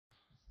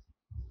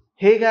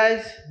Hey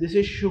guys, this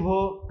is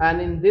Shubho,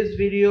 and in this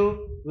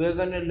video we're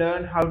going to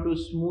learn how to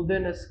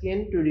smoothen a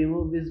skin to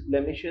remove these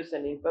blemishes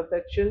and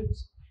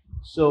imperfections.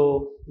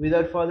 So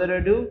without further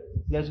ado,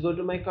 let's go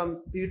to my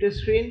computer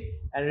screen,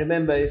 and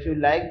remember, if you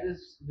like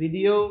this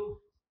video,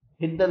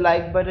 hit the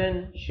like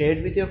button, share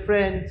it with your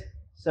friends,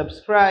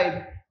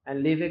 subscribe,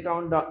 and leave a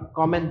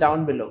comment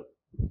down below.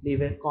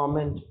 Leave a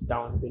comment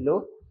down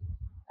below,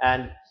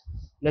 and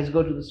let's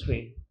go to the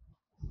screen.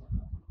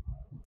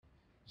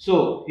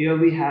 So here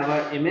we have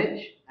our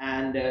image,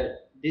 and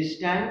this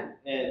time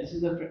this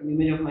is the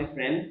image of my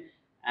friend,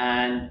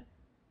 and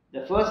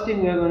the first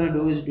thing we are going to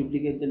do is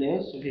duplicate the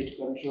layer. So hit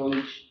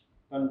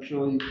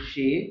Control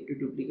J to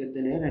duplicate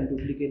the layer and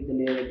duplicate the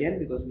layer again,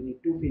 because we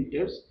need two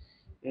filters.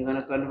 We're going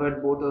to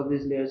convert both of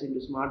these layers into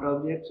smart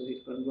objects. So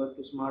hit convert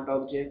to smart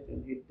object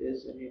and hit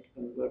this and hit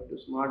convert to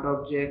smart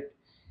object,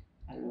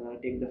 and we're going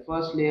to take the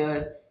first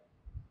layer,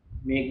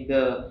 make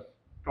the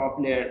top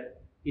layer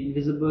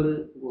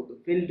invisible, go to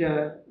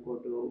filter, go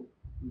to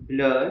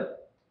blur,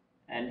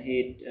 and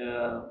hit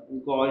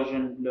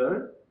Gaussian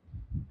blur.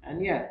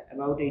 And yeah,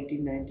 about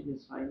 18-19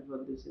 is fine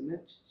for this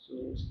image, so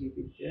let's keep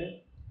it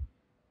there,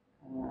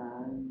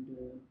 and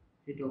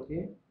hit OK.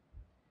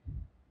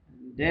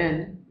 And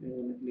then we're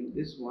going to click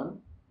this one,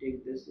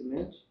 take this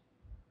image,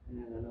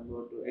 and I'm going to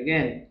go to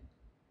again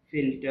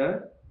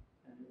filter,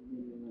 and then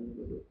we're going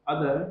to go to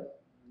other,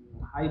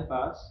 high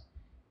pass,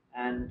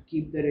 and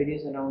keep the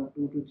radius around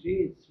 2 to 3.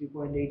 It's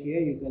 3.8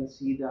 here. You can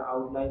see the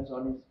outlines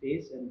on his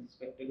face and the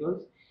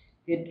spectacles.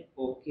 Hit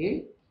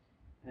OK.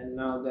 And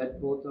now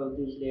that both of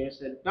these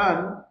layers are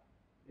done,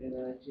 we're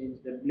going to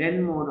change the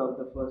blend mode of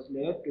the first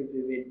layer to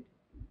vivid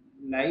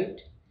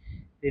light.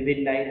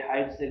 Vivid light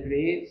hides the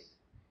grays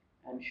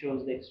and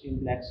shows the extreme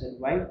blacks and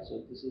white.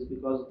 So this is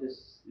because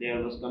this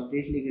layer was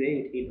completely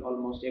gray. It hid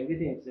almost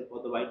everything except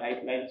for the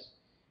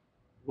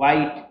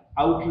white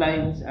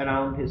outlines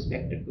around his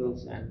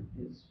spectacles and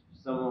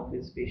some of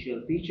his facial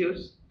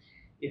features.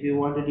 If you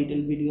want a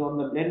detailed video on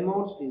the blend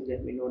modes, please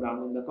let me know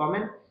down in the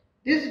comment.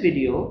 This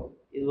video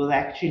was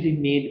actually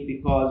made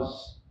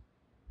because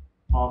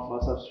of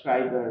a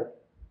subscriber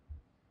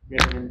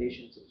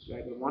recommendation.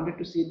 Subscriber wanted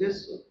to see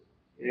this, so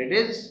here it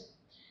is.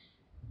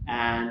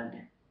 And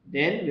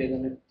then we're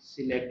going to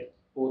select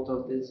both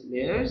of these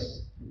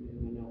layers, and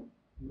we're going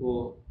to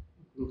go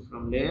group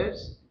from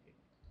layers.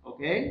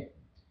 Okay.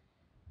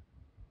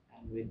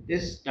 And with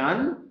this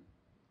done,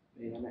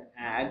 we're going to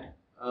add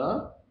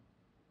a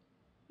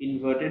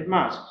inverted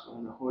mask. So I'm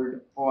going to hold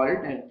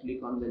Alt and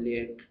click on the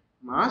layer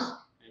mask,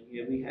 and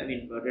here we have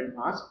inverted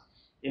mask.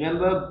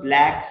 Remember,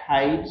 black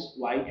hides,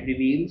 white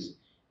reveals.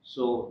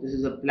 So this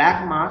is a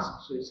black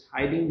mask, so it's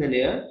hiding the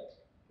layer.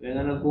 We're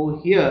going to go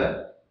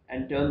here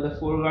and turn the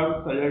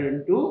foreground color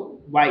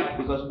into white,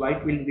 because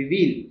white will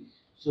reveal.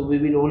 So we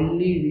will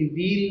only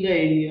reveal the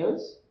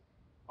areas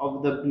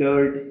of the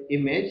blurred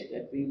image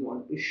that we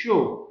want to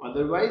show.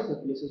 Otherwise, the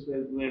places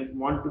where we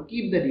want to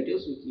keep the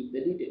details, we keep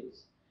the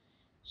details.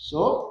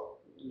 So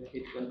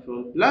hit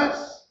Control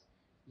plus,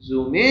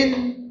 zoom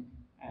in,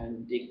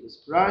 and take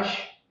this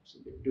brush. It's a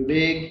bit too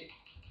big,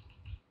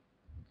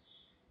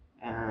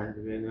 and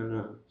we're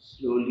gonna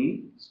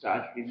slowly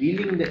start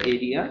revealing the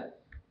area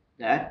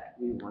that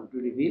we want to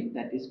reveal,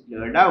 that is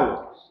blurred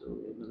out. So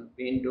we're gonna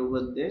paint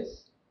over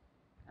this,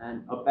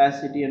 and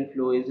opacity and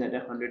flow is at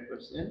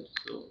 100%.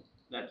 So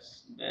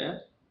that's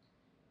there.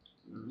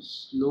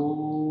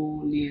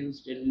 Slowly and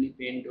steadily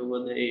paint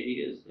over the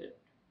areas that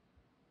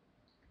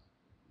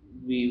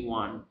we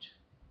want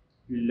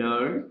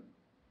blurred,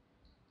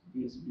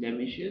 these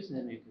blemishes,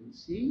 and you can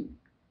see,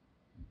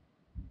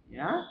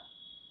 yeah,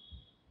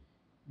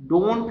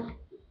 don't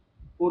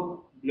put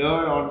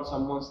blur on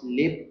someone's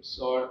lips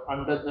or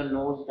under the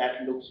nose.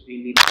 That looks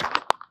really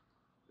bad.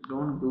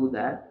 Don't do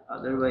that,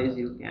 otherwise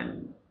you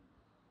can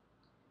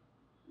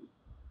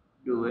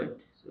do it.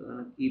 So I'm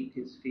going to keep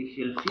his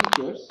facial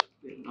features.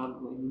 We're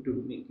not going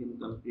to make him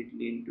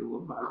completely into a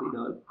Barbie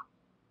doll.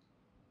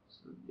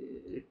 So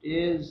there it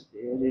is,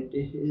 there it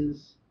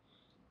is.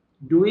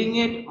 Doing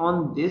it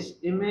on this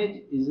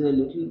image is a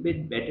little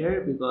bit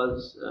better,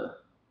 because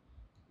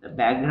the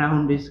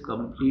background is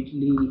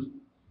completely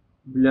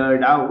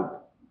blurred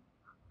out,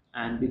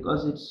 and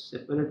because it's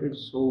separated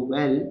so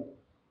well,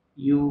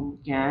 you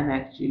can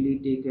actually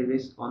take a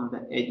risk on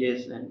the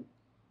edges, and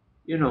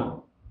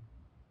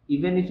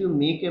even if you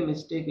make a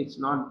mistake, it's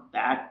not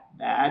that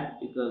bad,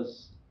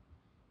 because,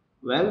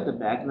 well, the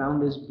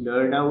background is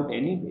blurred out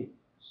anyway.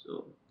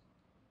 So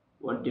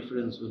what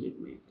difference will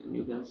it make? And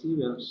you can see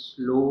we are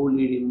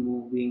slowly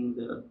removing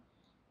the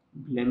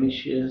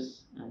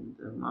blemishes and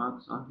the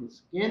marks on his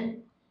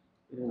skin.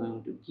 We're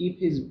going to keep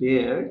his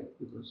beard,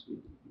 because we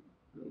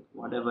like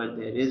whatever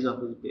there is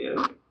of his beard.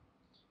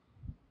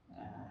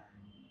 And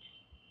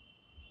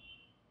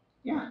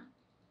yeah,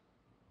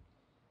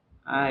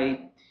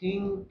 I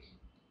think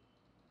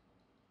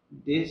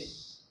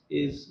this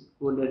is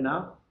good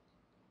enough.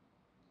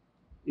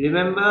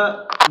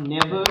 Remember,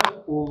 never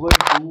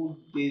overdo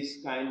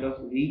this kind of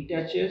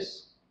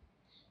retouches.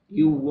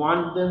 You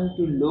want them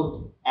to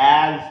look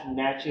as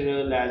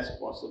natural as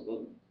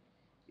possible.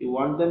 You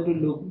want them to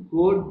look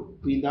good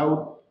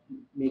without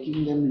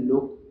making them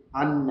look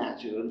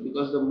unnatural,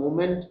 because the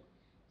moment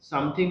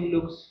something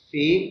looks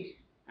fake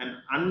and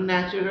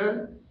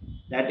unnatural,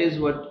 that is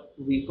what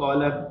we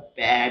call a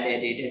bad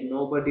edit, and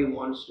nobody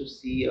wants to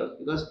see it,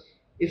 because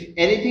if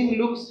anything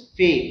looks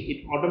fake,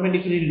 it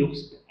automatically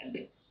looks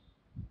bad.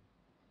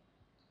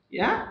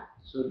 Yeah,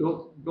 so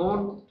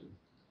don't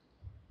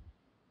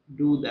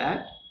do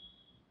that.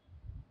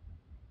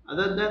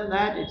 Other than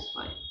that, it's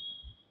fine.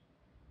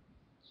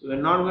 So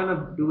we're not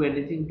gonna do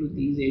anything to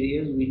these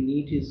areas. We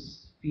need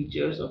his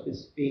features of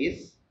his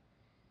face.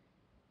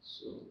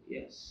 So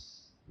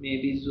yes,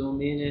 maybe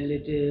zoom in a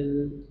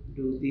little,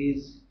 do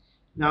these.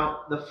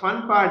 Now the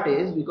fun part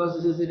is, because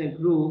this is in a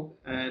group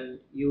and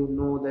you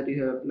know that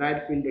you have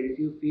applied filter, if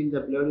you feel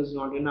the blur is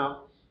not enough,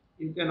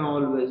 you can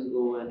always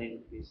go and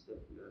increase the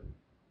blur,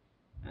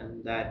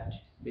 and that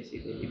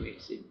basically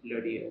makes it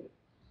blurrier.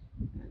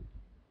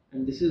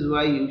 And this is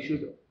why you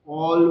should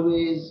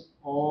always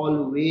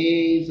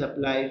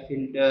apply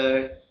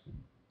filter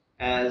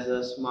as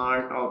a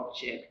smart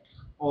object,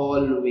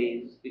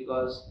 always,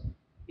 because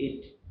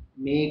it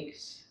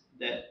makes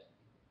the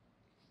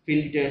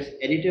filters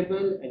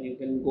editable and you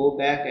can go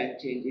back and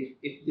change.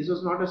 If this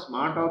was not a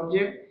smart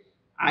object,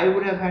 I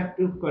would have had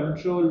to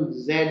control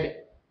Z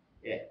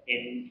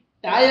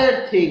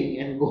entire thing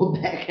and go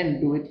back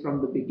and do it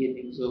from the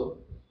beginning. So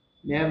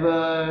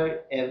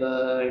never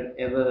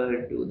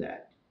ever do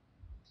that.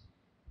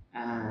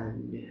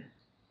 And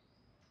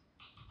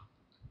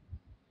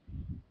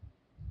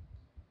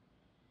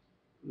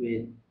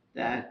with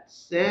that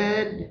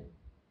said,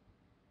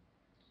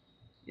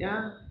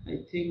 yeah, I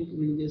think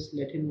we'll just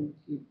let him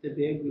keep the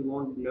beard. We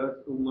won't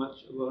blur too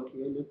much about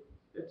here.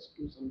 Let's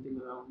do something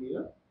around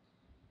here.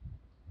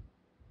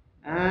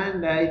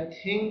 And I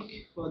think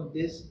for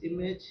this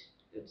image,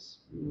 let's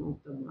remove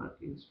the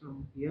markings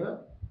from here.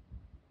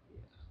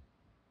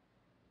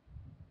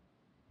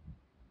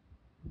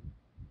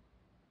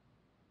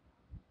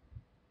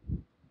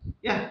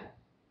 Yeah,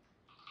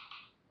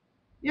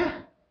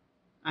 yeah.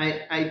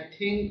 I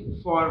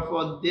think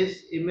for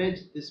this image,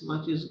 this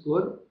much is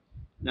good.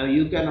 Now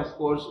you can of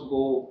course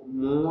go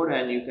more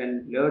and you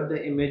can blur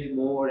the image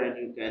more and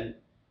you can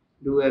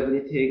do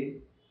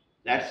everything.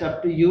 That's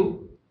up to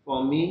you.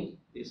 For me,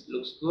 this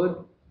looks good.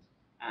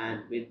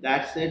 And with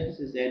that said, this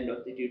is the end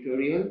of the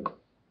tutorial.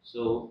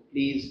 So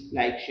please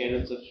like, share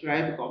and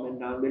subscribe, comment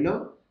down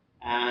below.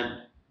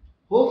 And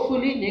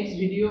hopefully next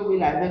video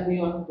will either be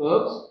on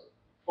curves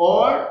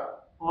or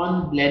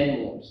on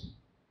blend modes.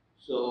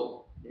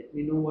 So let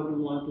me know what you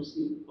want to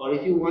see. Or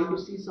if you want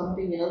to see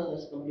something else,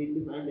 that's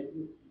completely fine.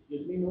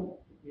 Let me know.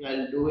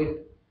 I'll do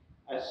it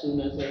as soon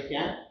as I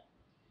can.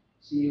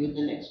 See you in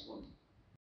the next one.